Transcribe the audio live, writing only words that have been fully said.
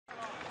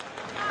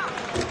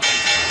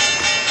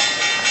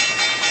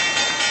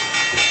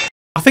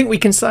I think we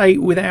can say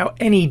without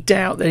any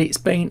doubt that it's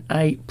been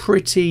a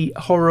pretty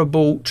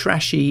horrible,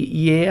 trashy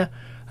year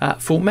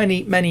for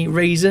many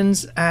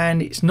reasons,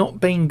 and it's not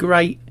been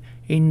great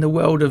in the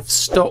world of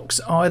stocks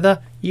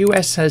either.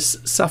 US has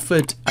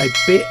suffered a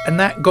bit, and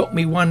that got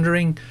me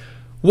wondering,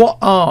 what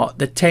are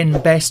the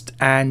 10 best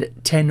and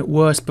 10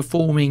 worst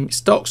performing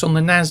stocks on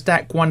the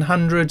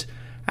Nasdaq100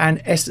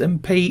 and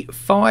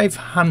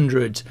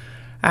S&P500?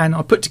 And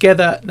I put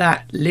together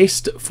that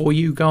list for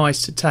you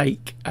guys to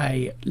take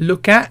a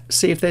look at,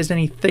 see if there's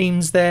any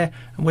themes there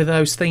and whether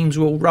those themes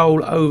will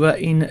roll over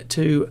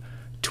into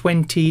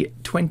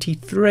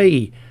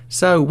 2023.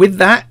 So with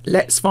that,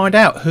 let's find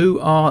out who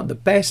are the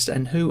best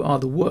and who are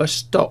the worst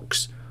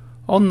stocks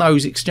on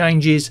those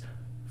exchanges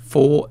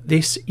for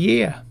this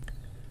year.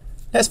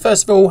 Let's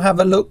first of all have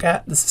a look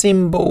at the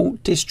symbol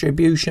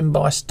distribution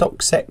by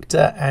stock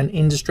sector and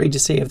industry to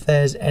see if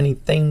there's any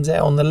themes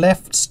there. On the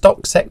left,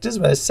 stock sectors,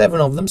 well, there's 7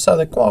 of them, so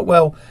they're quite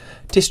well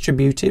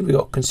distributed. We've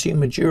got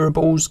consumer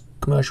durables,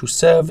 commercial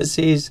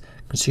services,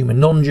 consumer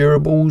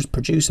non-durables,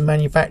 producer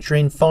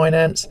manufacturing,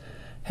 finance,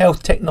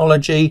 health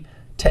technology,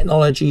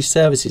 technology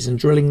services. And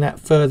drilling that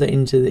further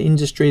into the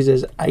industries,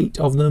 there's 8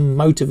 of them: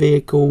 motor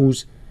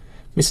vehicles,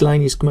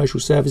 miscellaneous commercial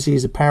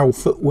services, apparel,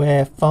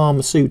 footwear,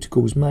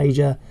 pharmaceuticals,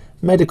 major,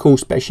 medical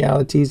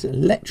specialities,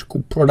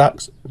 electrical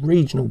products,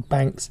 regional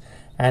banks,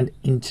 and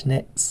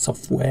internet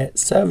software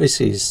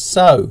services.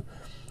 So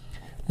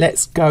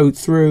let's go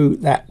through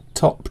that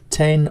top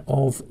 10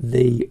 of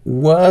the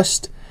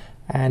worst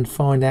and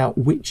find out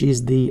which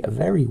is the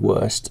very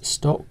worst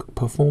stock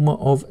performer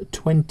of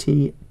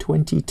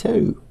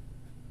 2022.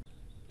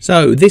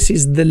 So this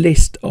is the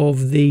list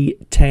of the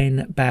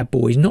 10 bad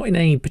boys, not in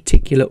any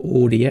particular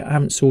order yet. I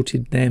haven't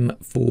sorted them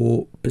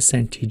for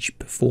percentage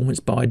performance,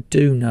 but I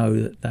do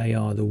know that they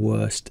are the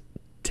worst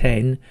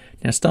 10.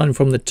 Now, starting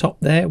from the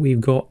top there,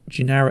 we've got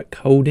Generic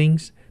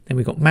Holdings, then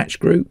we've got Match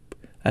Group,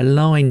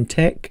 Align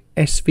Tech,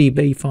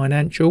 SVB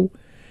Financial,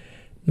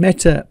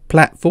 Meta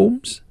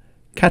Platforms,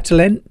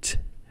 Catalent,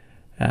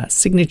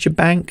 Signature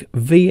Bank,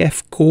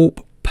 VF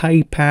Corp,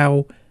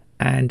 PayPal,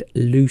 and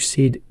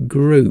Lucid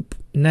Group.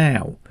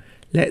 Now,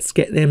 let's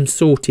get them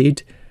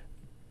sorted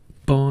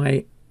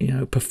by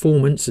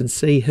performance and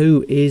see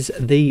who is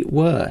the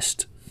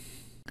worst.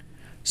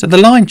 So the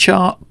line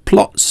chart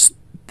plots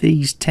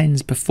these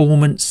 10's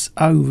performance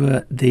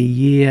over the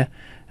year,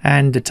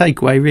 and the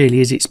takeaway really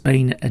is it's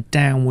been a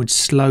downward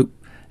slope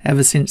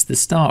ever since the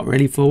start,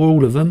 really, for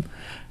all of them,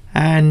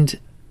 and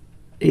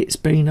it's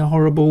been a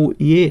horrible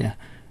year.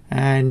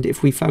 And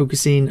if we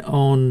focus in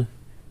on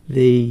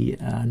the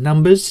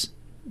numbers,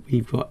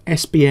 we've got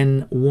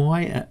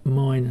SBNY at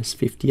minus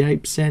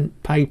 58%,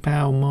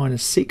 PayPal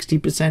minus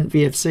 60%,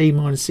 VFC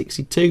minus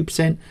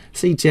 62%,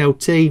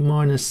 CTLT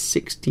minus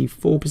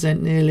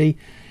 64% nearly,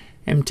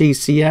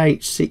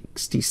 MTCH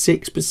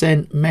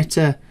 66%,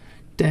 Meta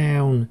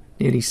down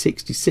nearly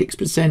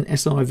 66%,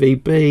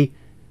 SIVB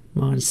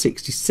minus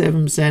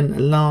 67%,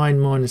 Align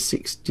minus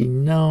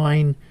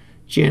 69%,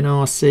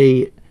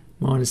 GNRC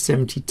minus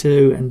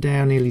 72%, and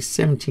down nearly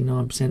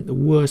 79%. The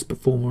worst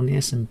performer on the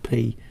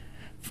S&P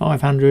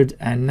 500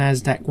 and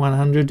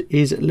Nasdaq100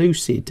 is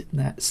Lucid.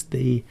 That's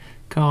the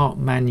car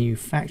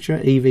manufacturer,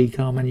 EV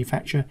car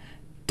manufacturer,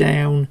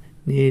 down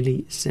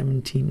nearly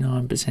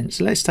 79%.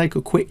 So let's take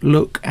a quick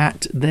look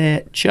at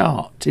their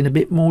chart in a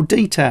bit more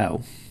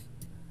detail.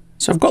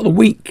 So I've got the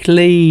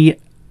weekly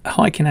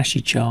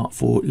Heikin-Ashi chart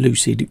for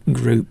Lucid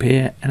Group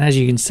here, and as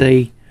you can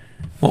see,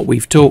 what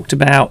we've talked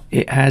about,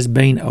 it has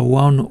been a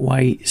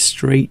one-way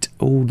street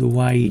all the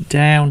way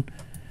down.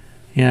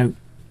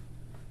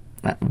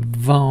 That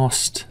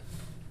vast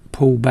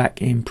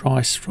pullback in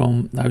price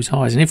from those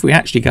highs, and if we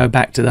actually go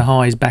back to the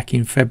highs back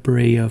in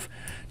February of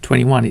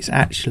 21, it's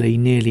actually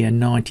nearly a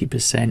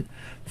 90%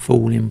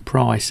 fall in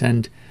price,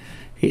 and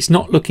it's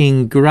not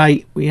looking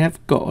great. We have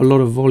got a lot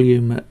of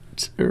volume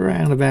at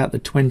around about the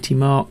 20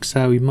 mark,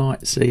 so we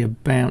might see a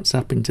bounce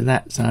up into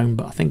that zone,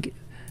 but I think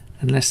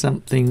unless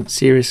something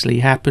seriously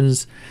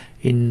happens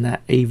in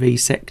that EV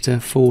sector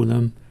for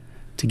them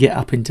to get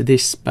up into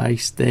this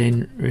space,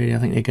 then really I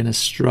think they're going to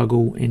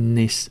struggle in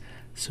this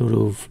sort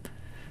of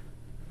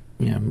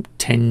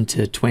 10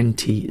 to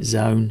 20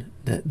 zone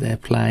that they're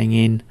playing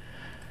in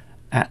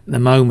at the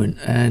moment,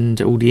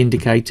 and all the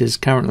indicators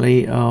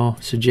currently are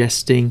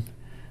suggesting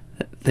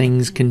that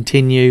things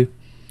continue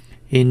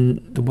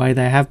in the way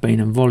they have been,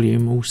 and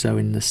volume also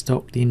in the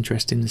stock, the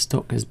interest in the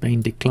stock has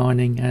been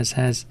declining, as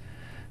has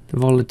the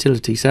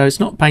volatility. So it's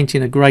not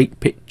painting a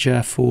great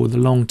picture for the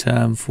long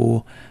term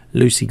for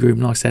Lucid Group.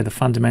 Like I said, the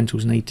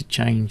fundamentals need to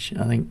change,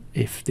 I think,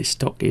 if this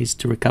stock is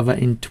to recover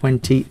in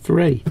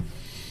 23.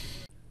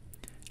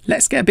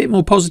 Let's get a bit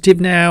more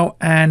positive now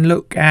and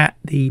look at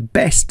the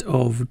best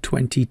of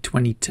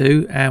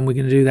 2022, and we're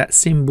going to do that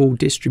symbol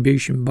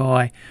distribution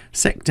by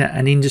sector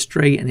and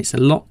industry, and it's a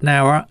lot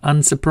narrower,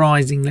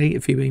 unsurprisingly,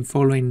 if you've been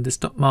following the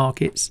stock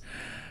markets.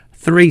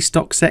 3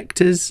 stock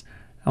sectors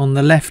on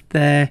the left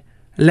there: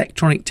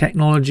 electronic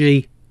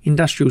technology,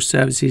 industrial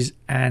services,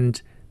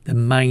 and the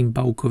main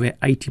bulk of it,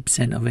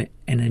 80% of it,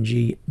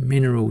 energy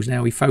minerals.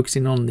 Now we're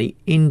focusing on the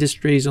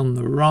industries on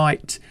the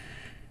right,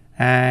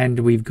 and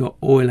we've got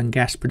oil and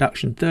gas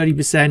production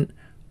 30%,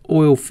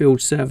 oil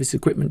field service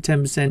equipment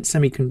 10%,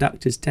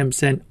 semiconductors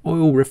 10%,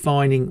 oil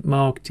refining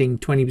marketing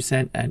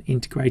 20%, and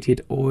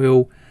integrated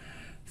oil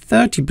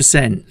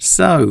 30%.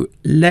 So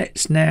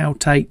let's now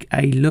take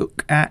a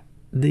look at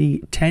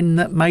the 10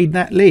 that made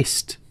that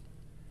list.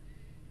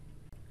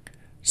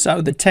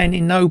 So the 10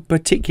 in no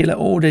particular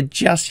order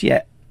just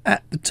yet.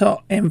 At the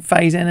top,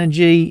 Enphase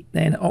Energy,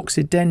 then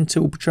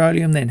Occidental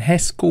Petroleum, then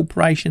Hess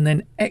Corporation,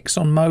 then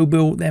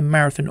ExxonMobil, then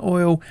Marathon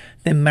Oil,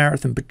 then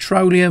Marathon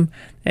Petroleum,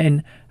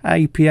 then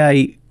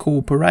APA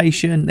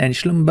Corporation, then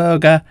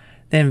Schlumberger,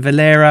 then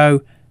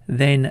Valero,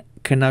 then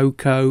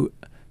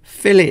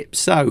ConocoPhillips.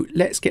 So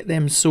let's get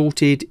them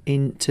sorted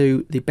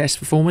into the best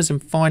performers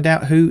and find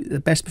out who the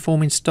best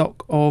performing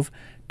stock of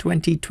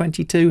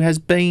 2022 has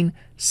been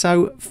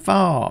so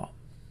far.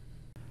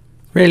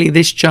 Really,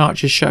 this chart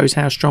just shows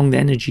how strong the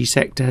energy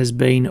sector has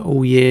been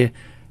all year,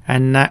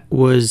 and that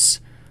was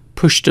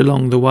pushed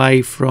along the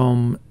way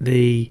from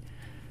the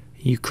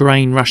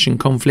Ukraine-Russian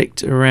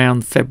conflict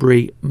around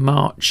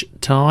February-March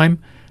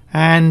time.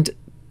 And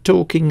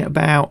talking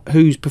about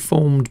who's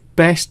performed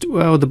best,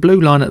 well, the blue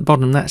line at the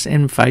bottom, that's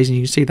Enphase, and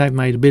you can see they've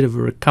made a bit of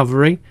a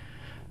recovery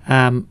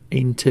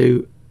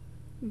into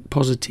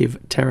positive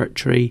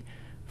territory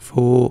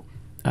for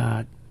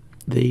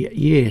the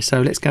year. So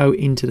let's go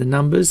into the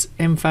numbers.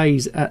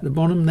 Enphase at the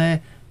bottom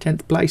there,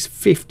 10th place,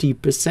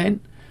 50%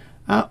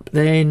 up.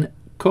 Then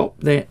COP,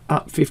 they're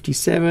up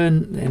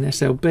 57. Then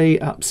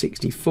SLB up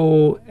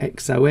 64.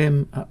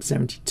 XOM up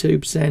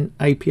 72%.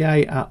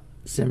 APA up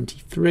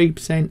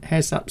 73%.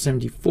 Hess up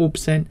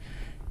 74%.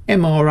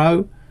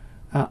 MRO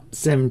up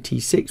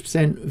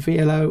 76%.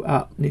 VLO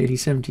up nearly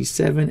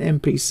 77.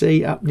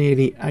 MPC up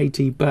nearly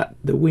 80. But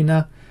the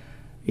winner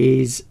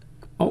is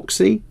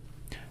Oxy,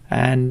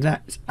 and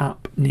that's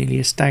up nearly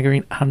a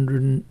staggering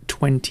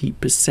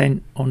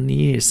 120% on the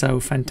year.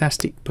 So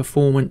fantastic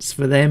performance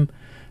for them.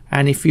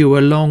 And if you were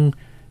long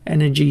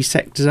energy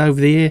sectors over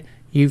the year,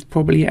 you've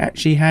probably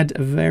actually had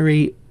a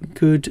very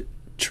good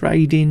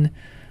trading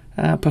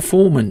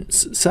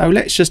performance. So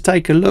let's just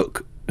take a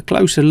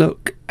closer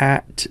look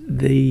at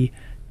the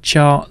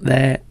chart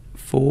there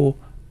for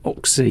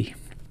Oxy.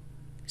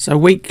 So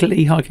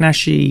weekly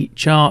Heikin-Ashi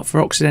chart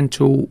for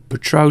Occidental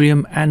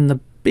Petroleum, and the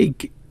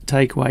big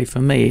takeaway for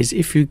me is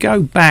if you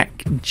go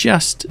back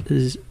just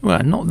as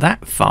well, not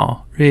that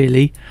far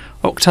really,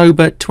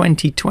 October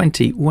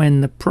 2020,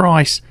 when the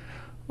price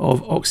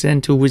of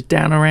Occidental was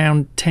down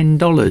around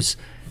 $10,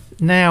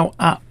 now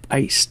up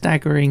a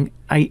staggering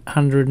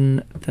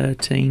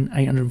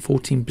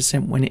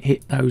 814% when it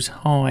hit those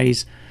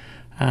highs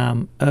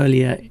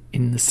earlier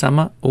in the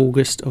summer,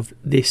 August of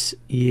this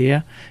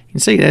year. You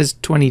can see there's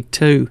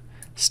 22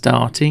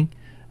 starting.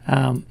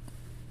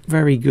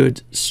 Very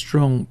good,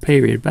 strong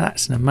period, but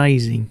that's an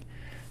amazing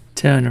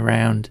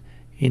turnaround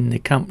in the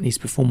company's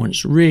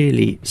performance.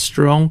 Really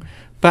strong,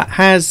 but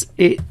has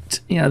it,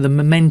 the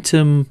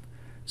momentum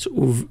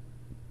sort of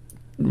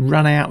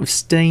run out of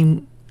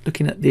steam?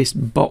 Looking at this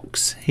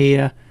box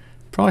here,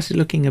 price is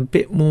looking a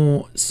bit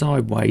more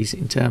sideways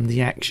in terms of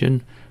the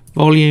action.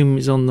 Volume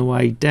is on the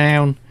way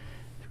down.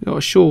 We've got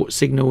a short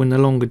signal in the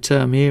longer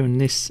term here in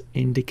this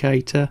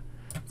indicator.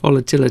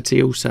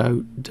 Volatility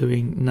also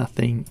doing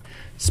nothing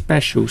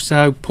special.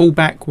 So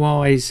pullback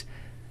wise,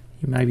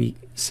 you maybe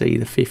see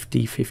the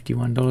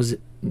 $50-51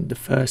 in the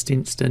first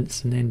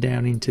instance, and then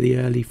down into the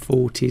early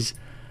 40s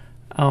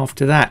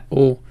after that.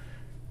 Or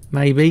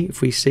maybe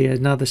if we see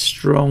another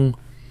strong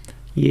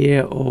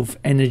year of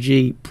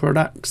energy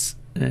products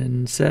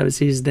and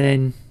services,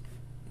 then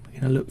we're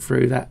going to look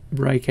through that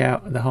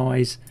breakout of the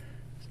highs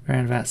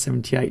around about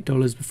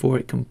 $78 before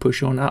it can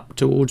push on up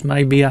towards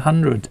maybe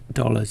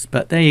 $100.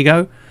 But there you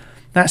go,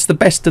 that's the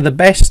best of the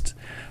best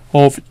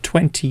of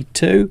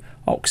 22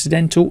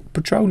 Occidental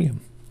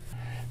Petroleum.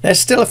 There's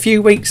still a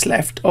few weeks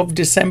left of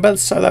December,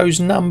 so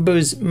those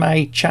numbers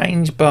may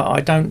change, but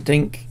I don't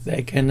think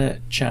they're gonna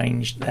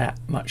change that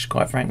much,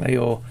 quite frankly,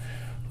 or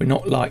we're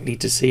not likely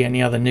to see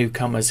any other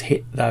newcomers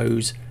hit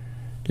those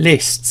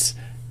lists.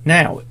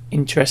 Now,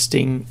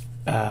 interesting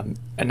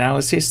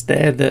analysis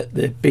there that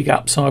the big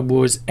upside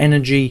was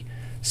energy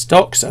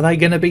stocks. Are they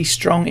going to be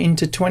strong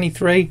into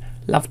 23?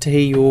 Love to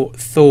hear your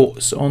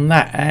thoughts on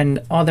that.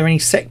 And are there any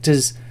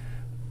sectors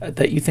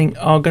that you think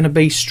are going to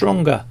be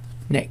stronger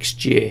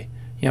next year?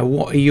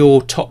 What are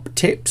your top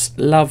tips?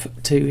 Love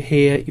to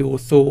hear your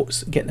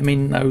thoughts. Get them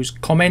in those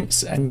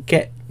comments and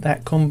get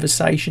that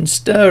conversation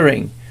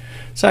stirring.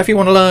 So if you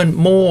want to learn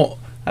more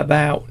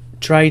about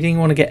trading,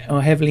 want to get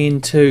heavily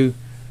into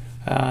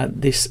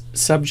this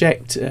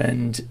subject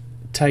and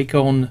take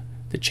on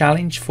the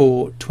challenge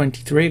for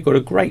 23, I've got a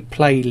great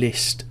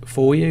playlist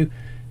for you.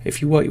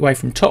 If you work your way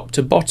from top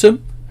to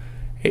bottom,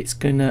 it's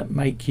gonna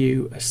make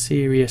you a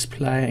serious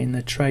player in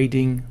the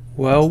trading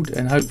world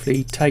and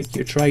hopefully take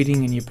your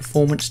trading and your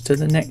performance to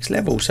the next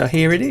level. So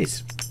here it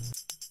is.